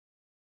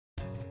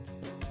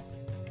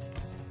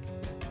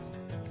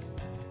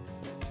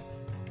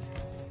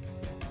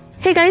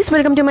Hey guys,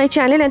 welcome to my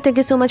channel and thank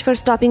you so much for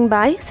stopping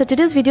by. So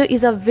today's video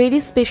is a very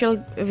special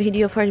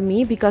video for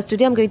me because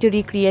today I'm going to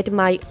recreate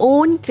my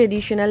own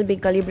traditional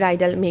Bengali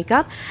bridal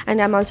makeup,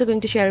 and I'm also going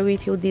to share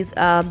with you this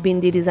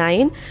Bindi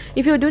design.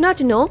 If you do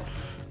not know,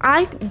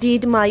 I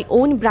did my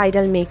own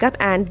bridal makeup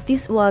and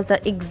this was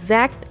the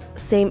exact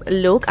same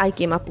look I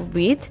came up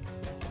with.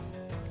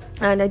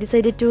 And I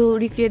decided to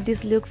recreate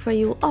this look for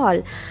you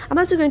all. I'm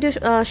also going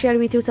to share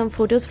with you some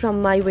photos from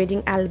my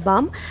wedding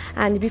album.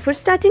 And before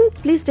starting,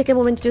 please take a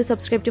moment to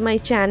subscribe to my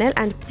channel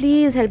and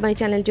please help my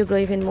channel to grow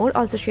even more.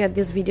 Also share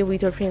this video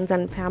with your friends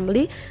and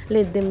family.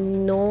 Let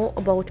them know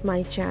about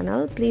my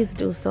channel. Please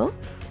do so.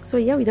 So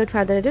yeah, without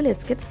further ado,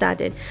 let's get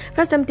started.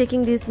 First, I'm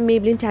taking this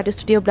Maybelline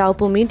TattooStudio Brow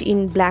Pomade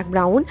in black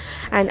brown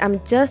and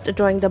I'm just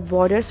drawing the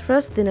borders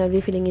first, then I'll be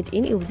filling it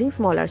in using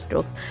smaller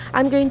strokes.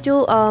 I'm going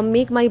to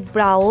make my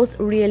brows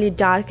really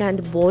dark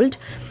and bold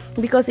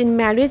because in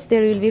marriage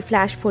there will be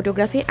flash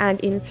photography,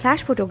 and in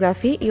flash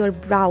photography your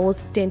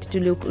brows tend to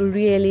look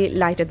really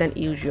lighter than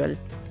usual.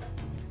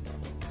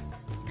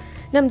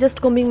 Now I'm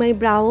just combing my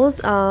brows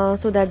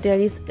so that there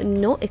is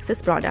no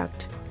excess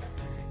product.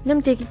 Now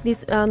I'm taking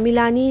this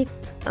Milani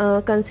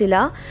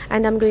concealer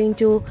and I'm going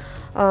to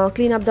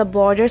clean up the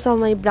borders of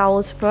my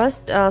brows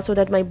first so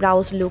that my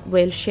brows look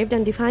well shaped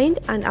and defined,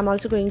 and I'm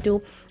also going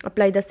to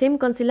apply the same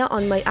concealer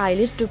on my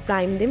eyelids to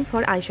prime them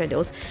for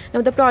eyeshadows.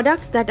 Now the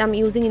products that I'm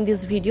using in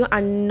this video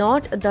are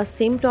not the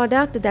same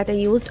product that I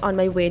used on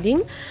my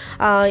wedding.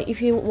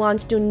 If you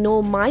want to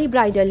know my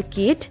bridal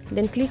kit,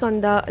 then click on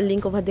the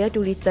link over there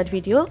to reach that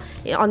video.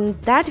 On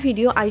that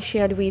video I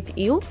shared with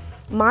you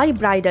my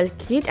bridal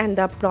kit and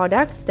the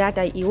products that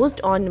I used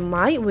on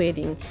my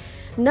wedding.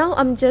 Now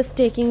I'm just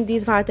taking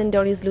this Bharat and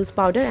Dorris loose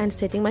powder and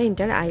setting my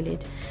entire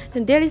eyelid.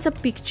 And there is a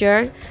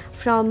picture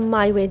from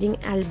my wedding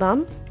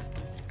album.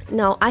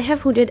 Now I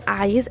have hooded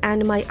eyes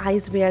and my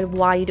eyes were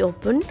wide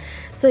open,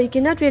 so you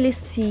cannot really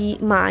see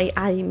my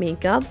eye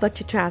makeup, but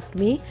trust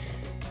me,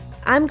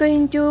 I'm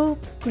going to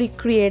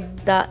recreate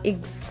the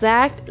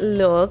exact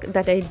look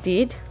that I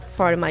did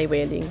for my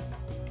wedding.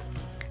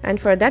 And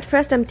for that,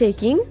 first I'm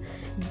taking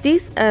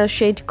this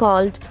shade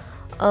called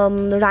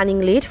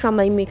Running Late from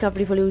my Makeup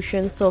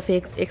Revolution Soph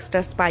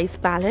Extra Spice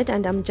palette,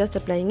 and I'm just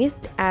applying it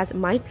as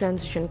my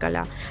transition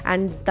color,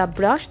 and the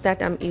brush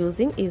that I'm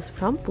using is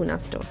from Pune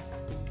store.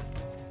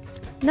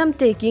 Now I'm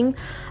taking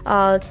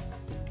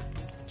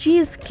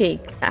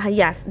Cheesecake.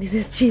 Yes, this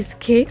is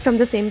Cheesecake from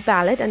the same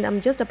palette, and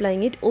I'm just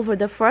applying it over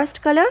the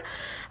first color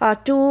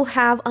to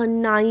have a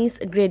nice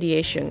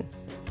gradation,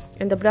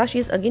 and the brush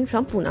is again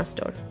from Pune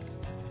store.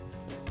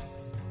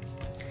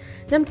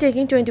 I'm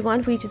taking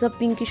 21, which is a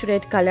pinkish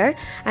red color,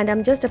 and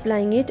I'm just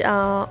applying it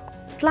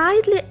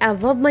slightly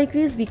above my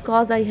crease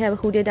because I have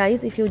hooded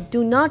eyes. If you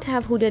do not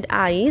have hooded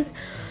eyes,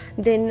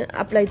 then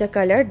apply the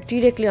color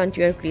directly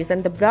onto your crease,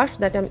 and the brush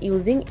that I'm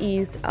using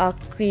is a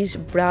crease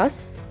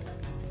brush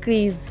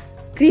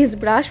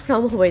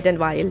from Wet n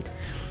Wild.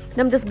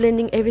 Now I'm just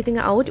blending everything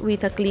out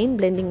with a clean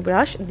blending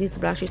brush. This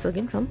brush is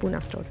again from Pune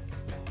store.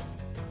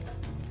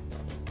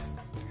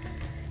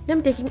 Now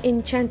I'm taking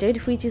Enchanted,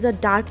 which is a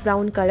dark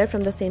brown color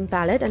from the same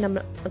palette, and I'm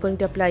going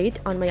to apply it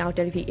on my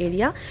outer V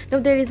area. Now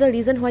there is a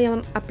reason why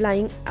I'm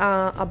applying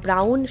a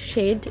brown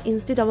shade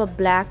instead of a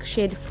black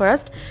shade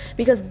first,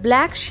 because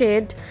black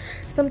shade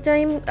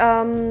sometimes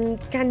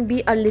can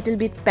be a little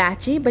bit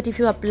patchy, but if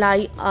you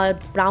apply a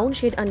brown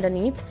shade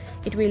underneath,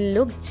 it will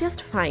look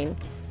just fine.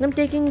 Now I'm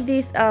taking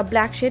this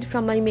black shade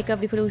from my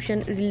Makeup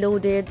Revolution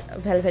Reloaded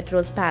Velvet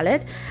Rose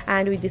palette,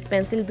 and with this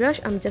pencil brush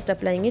I'm just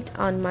applying it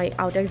on my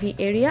outer V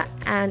area,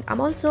 and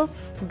I'm also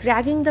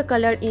dragging the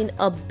color in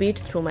a bit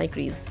through my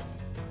crease.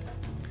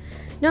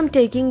 Now I'm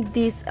taking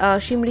this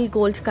shimmery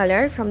gold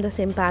color from the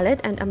same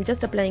palette and I'm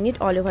just applying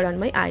it all over on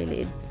my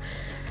eyelid.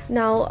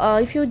 Now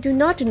if you do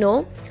not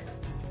know,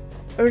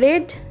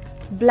 red,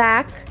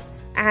 black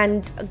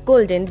and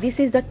golden, this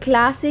is the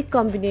classic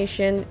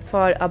combination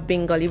for a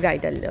Bengali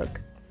bridal look.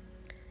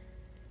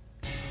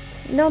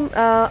 Now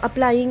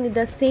applying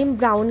the same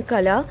brown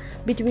color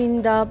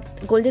between the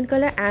golden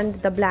color and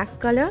the black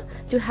color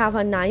to have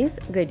a nice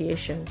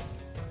gradation.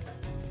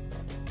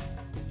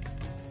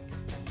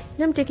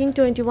 Now I'm taking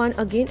 21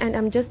 again and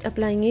I'm just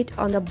applying it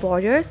on the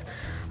borders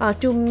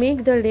to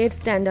make the red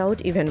stand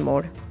out even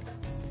more.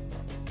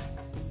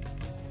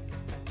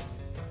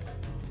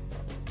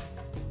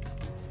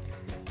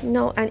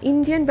 Now an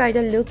Indian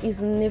bridal look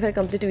is never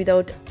complete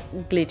without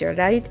glitter,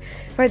 right?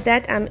 For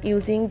that I'm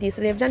using this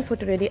Revlon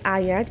Photo Ready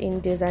Eye Art in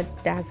Desert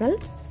Dazzle,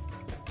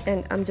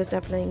 and I'm just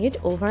applying it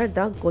over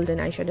the golden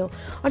eyeshadow.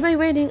 On my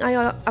wedding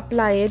I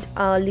applied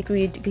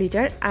liquid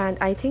glitter, and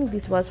I think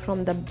this was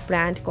from the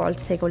brand called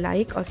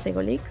Segolike or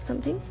Segolic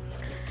something.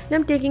 Now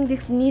I'm taking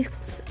this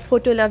NYX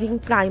Photo Loving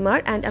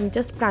primer and I'm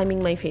just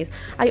priming my face.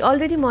 I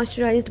already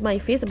moisturized my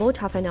face about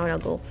half an hour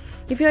ago.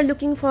 If you are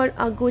looking for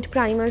a good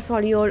primer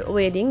for your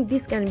wedding,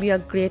 this can be a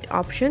great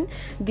option.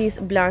 This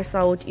blurs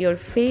out your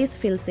face,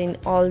 fills in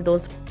all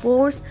those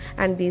pores,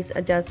 and this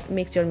just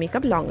makes your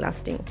makeup long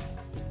lasting.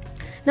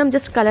 Now I'm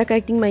just color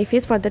correcting my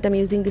face. For that I'm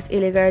using this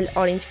Girl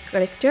Orange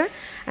Corrector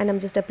and I'm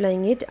just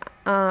applying it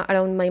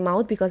around my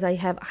mouth because I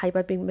have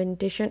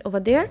hyperpigmentation over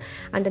there,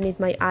 underneath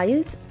my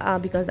eyes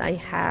because I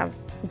have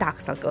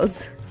dark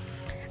circles.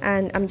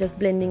 And I'm just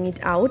blending it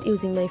out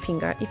using my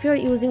finger. If you're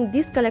using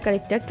this color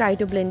corrector, try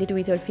to blend it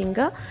with your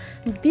finger.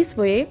 This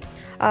way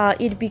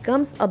it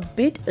becomes a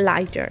bit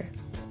lighter.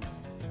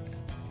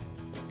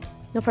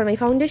 Now for my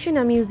foundation,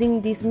 I'm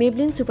using this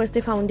Maybelline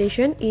Superstay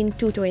foundation in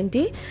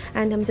 220,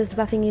 and I'm just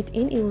buffing it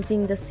in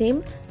using the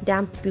same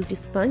damp beauty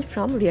sponge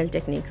from Real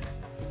Techniques.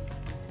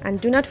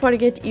 And do not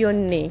forget your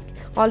neck.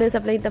 Always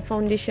apply the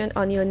foundation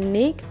on your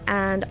neck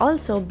and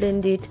also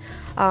blend it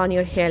on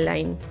your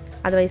hairline.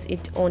 Otherwise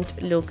it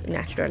won't look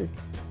natural.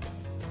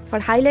 For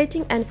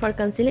highlighting and for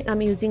concealing,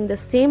 I'm using the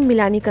same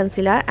Milani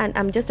concealer, and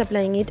I'm just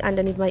applying it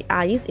underneath my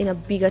eyes in a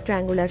bigger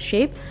triangular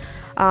shape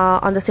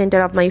on the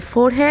center of my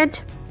forehead,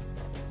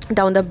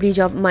 down the bridge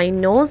of my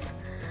nose,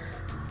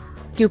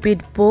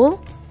 cupid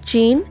bow,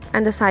 chin,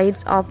 and the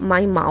sides of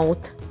my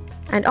mouth.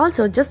 And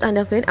also just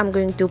under it, I'm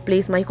going to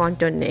place my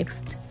contour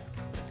next.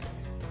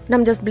 Now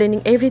I'm just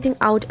blending everything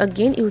out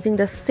again using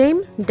the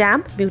same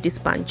damp beauty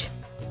sponge.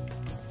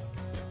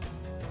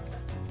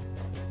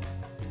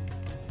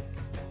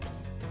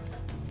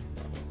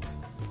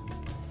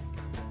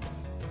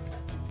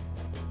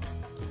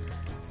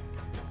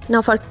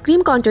 Now for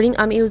cream contouring,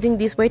 I'm using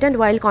this Wet n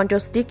Wild contour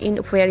stick in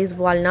Where is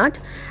Walnut,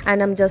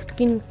 and I'm just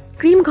cream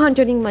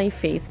contouring my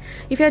face.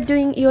 If you're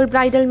doing your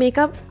bridal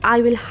makeup,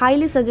 I will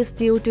highly suggest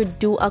you to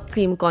do a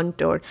cream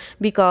contour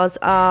because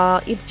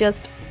it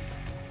just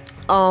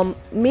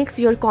makes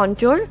your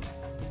contour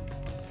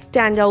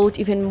stand out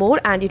even more,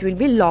 and it will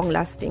be long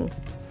lasting.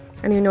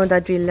 And you know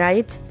the drill,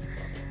 right?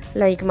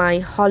 Like my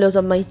hollows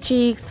of my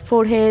cheeks,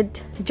 forehead,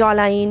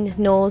 jawline,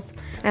 nose,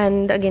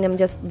 and again I'm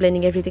just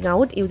blending everything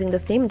out using the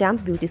same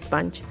damp beauty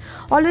sponge.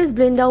 Always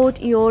blend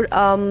out your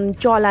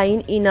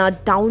jawline in a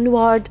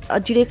downward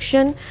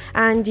direction,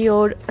 and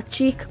your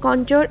cheek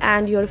contour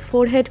and your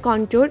forehead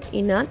contour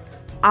in an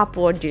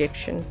upward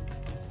direction.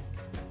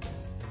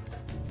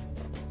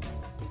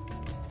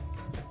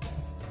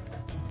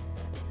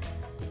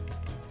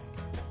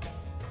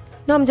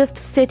 Now I'm just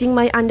setting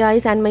my under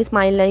eyes and my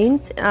smile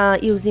lines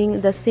using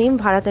the same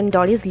Bharat and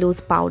Dorris loose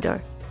powder.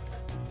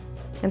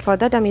 And for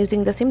that I'm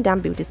using the same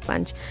damp beauty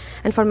sponge.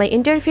 And for my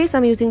entire face,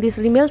 I'm using this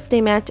Rimmel Stay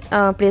Matte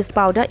pressed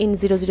powder in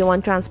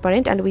 001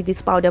 transparent, and with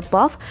this powder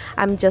puff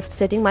I'm just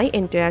setting my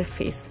entire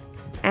face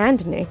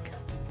and neck.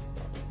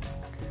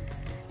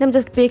 Now I'm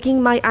just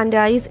baking my under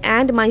eyes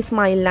and my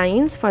smile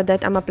lines. For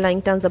that I'm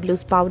applying tons of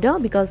loose powder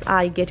because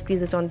I get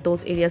creases on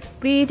those areas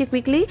pretty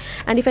quickly,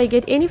 and if I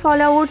get any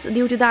fallouts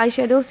due to the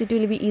eyeshadows, it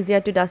will be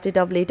easier to dust it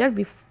off later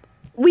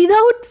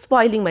without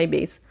spoiling my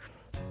base.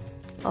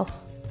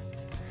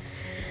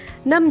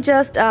 Now I'm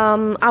just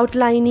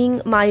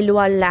outlining my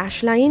lower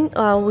lash line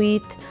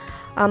with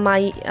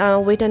my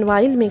Wet n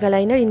Wild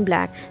MegaLiner in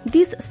black.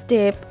 This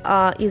step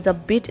is a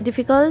bit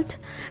difficult,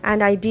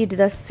 and I did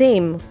the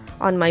same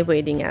on my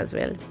wedding as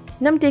well.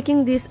 Now I'm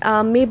taking this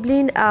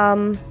Maybelline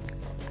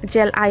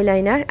gel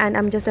eyeliner, and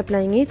I'm just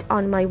applying it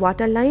on my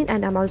waterline,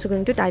 and I'm also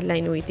going to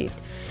tideline with it.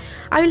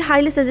 I will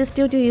highly suggest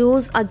you to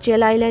use a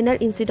gel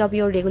eyeliner instead of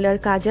your regular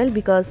kajal,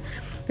 because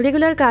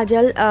regular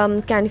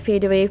kajal can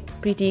fade away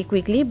pretty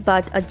quickly,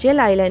 but a gel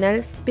eyeliner,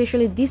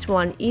 especially this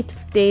one, it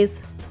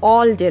stays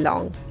all day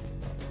long.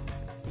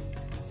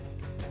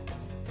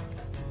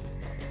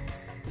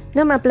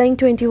 Now I'm applying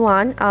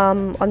 21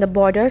 on the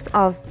borders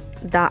of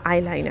the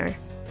eyeliner.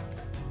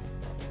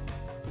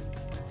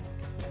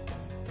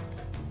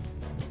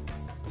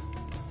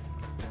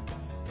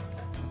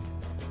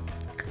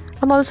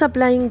 I'm also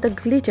applying the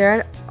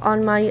glitter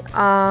on my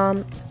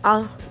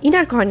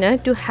inner corner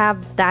to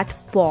have that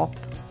pop.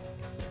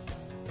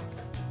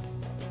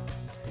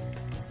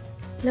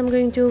 Now I'm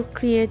going to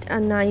create a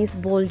nice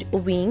bold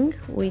wing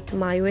with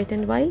my Wet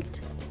n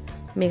Wild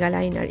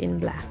MegaLiner in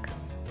black.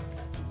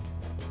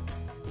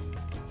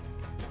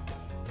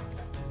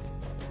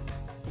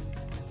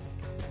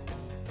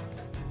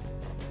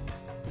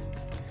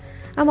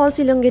 I'm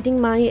also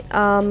elongating my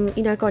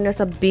inner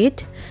corners a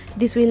bit.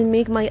 This will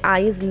make my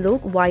eyes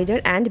look wider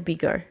and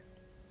bigger.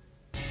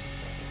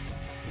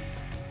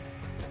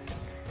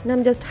 Now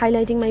I'm just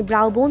highlighting my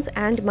brow bones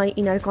and my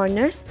inner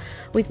corners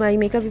with my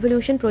Makeup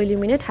Revolution Pro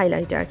Illuminate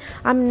highlighter.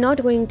 I'm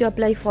not going to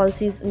apply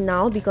falsies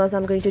now because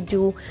I'm going to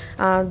do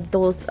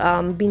those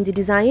Bindi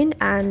design,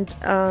 and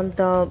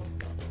the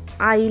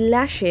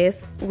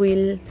eyelashes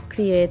will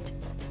create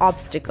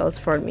obstacles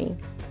for me.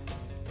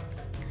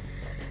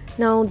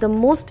 Now the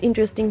most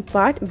interesting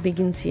part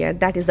begins here,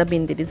 that is the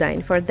Bindi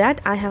design. For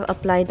that I have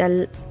applied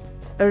a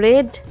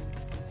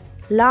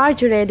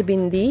large red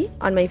bindi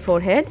on my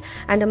forehead,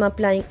 and I'm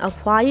applying a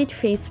white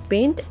face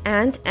paint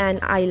and an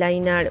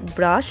eyeliner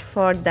brush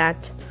for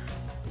that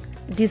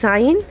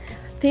design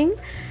thing.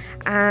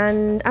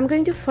 And I'm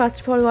going to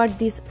fast forward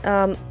this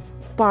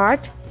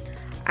part,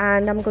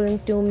 and I'm going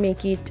to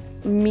make it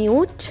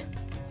mute.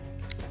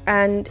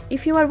 And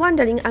if you are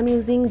wondering, I'm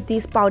using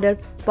this powder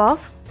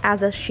puff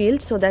as a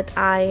shield so that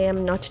I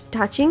am not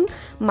touching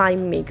my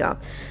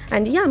makeup.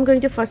 And yeah, I'm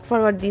going to fast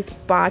forward this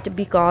part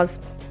because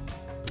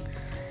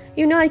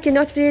You know, I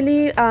cannot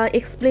really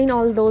explain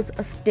all those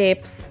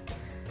steps,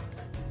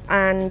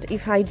 and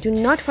if I do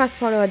not fast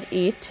forward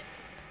it,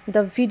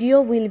 the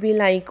video will be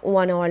like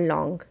 1 hour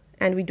long,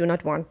 and we do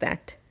not want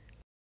that.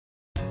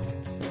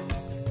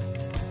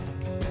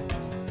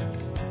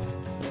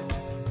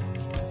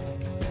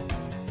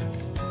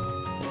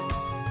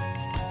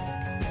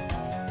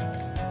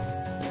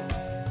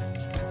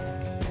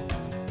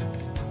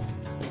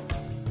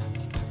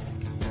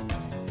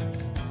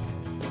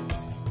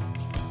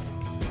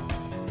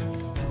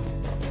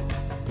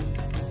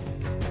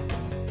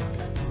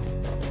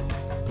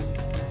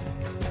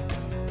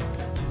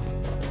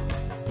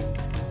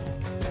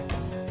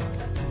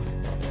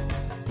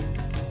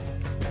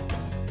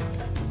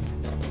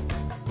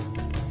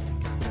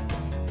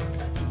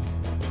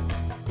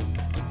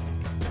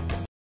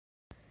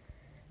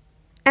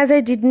 As I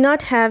did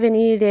not have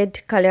any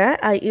red color,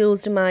 I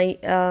used my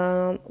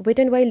Wet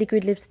n Wild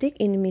liquid lipstick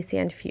in Messy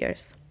and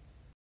Fierce.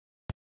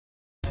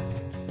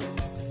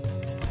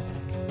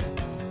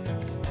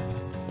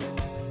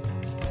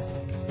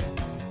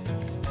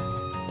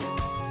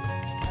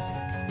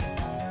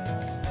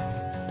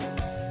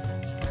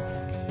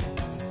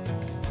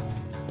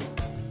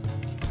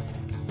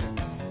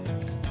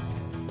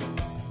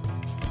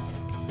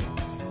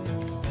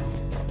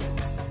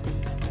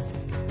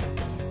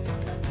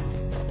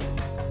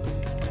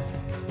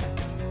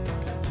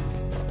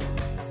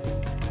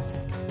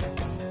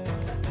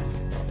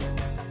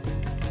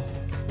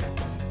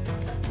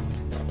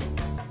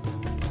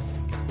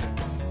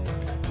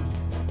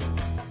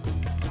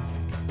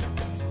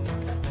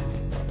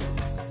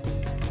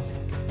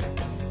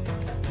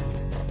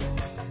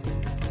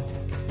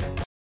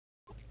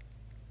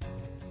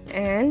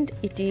 And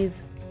it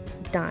is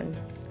done.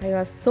 I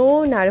was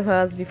so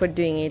nervous before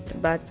doing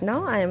it, but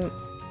now I am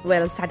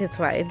well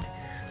satisfied.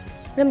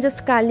 I'm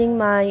just curling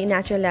my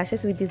natural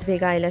lashes with this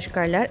Vega eyelash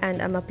curler,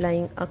 and I'm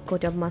applying a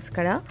coat of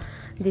mascara.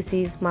 This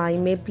is my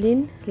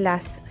Maybelline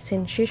Lash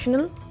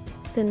Sensational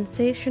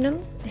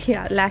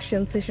Lash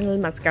Sensational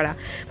mascara.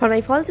 For my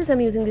falsies,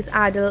 I'm using this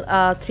Idol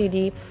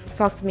 3D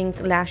Fox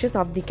Mink lashes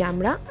of the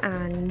camera,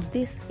 and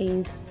this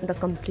is the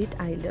complete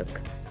eye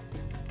look.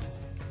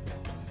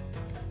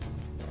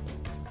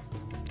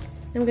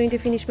 I'm going to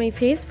finish my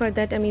face. For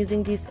that, I'm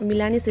using this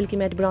Milani Silky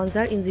Matte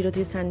Bronzer in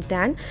 03 Sun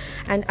Tan,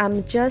 and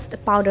I'm just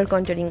powder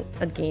contouring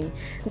again.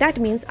 That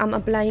means I'm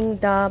applying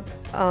the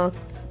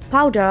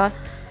powder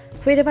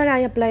wherever I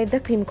applied the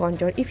cream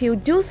contour. If you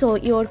do so,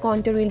 your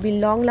contour will be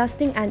long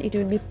lasting and it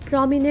will be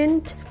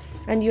prominent,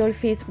 and your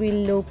face will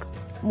look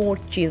more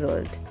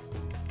chiseled.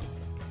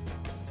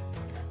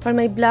 For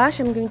my blush,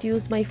 I'm going to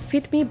use my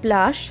Fit Me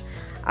blush.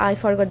 I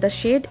forgot the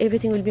shade.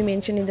 Everything will be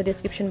mentioned in the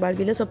description bar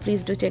below, so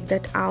please do check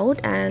that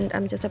out. And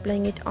I'm just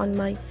applying it on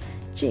my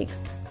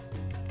cheeks.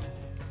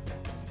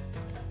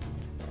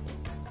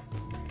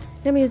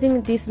 I'm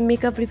using this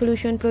Makeup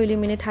Revolution Pro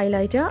Illuminate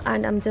highlighter,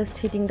 and I'm just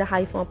hitting the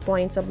high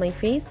points of my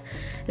face,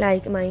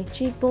 like my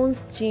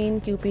cheekbones,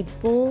 chin, cupid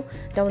bow,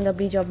 down the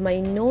bridge of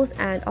my nose,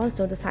 and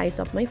also the sides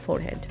of my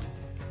forehead.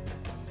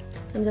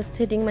 I'm just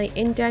setting my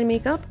entire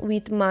makeup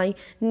with my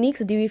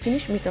NYX Dewy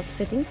Finish Makeup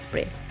Setting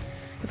Spray.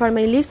 For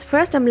my lips,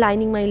 first I'm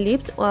lining my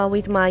lips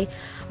with my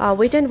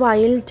Wet n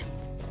Wild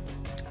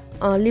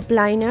lip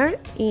liner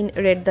in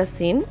Red the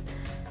Scene,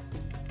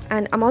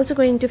 and I'm also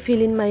going to fill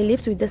in my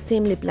lips with the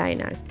same lip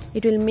liner.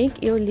 It will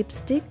make your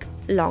lipstick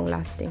long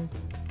lasting.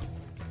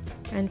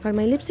 And for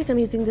my lipstick, I'm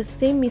using the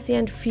same Messy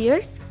and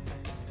Fierce.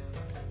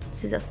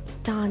 This is a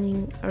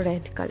stunning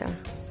red color.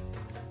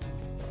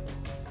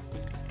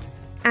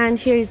 And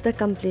here is the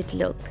complete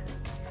look.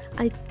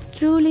 I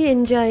truly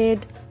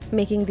enjoyed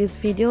making this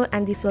video,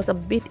 and this was a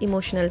bit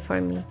emotional for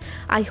me.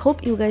 I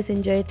hope you guys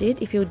enjoyed it.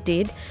 If you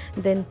did,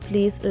 then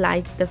please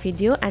like the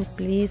video and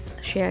please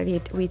share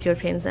it with your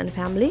friends and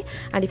family.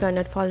 And if you are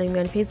not following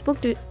me on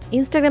Facebook,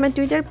 Instagram and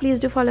Twitter,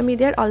 please do follow me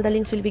there. All the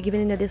links will be given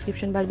in the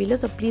description bar below,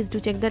 so please do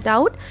check that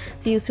out.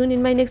 See you soon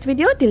in my next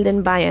video. Till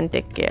then, bye and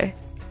take care.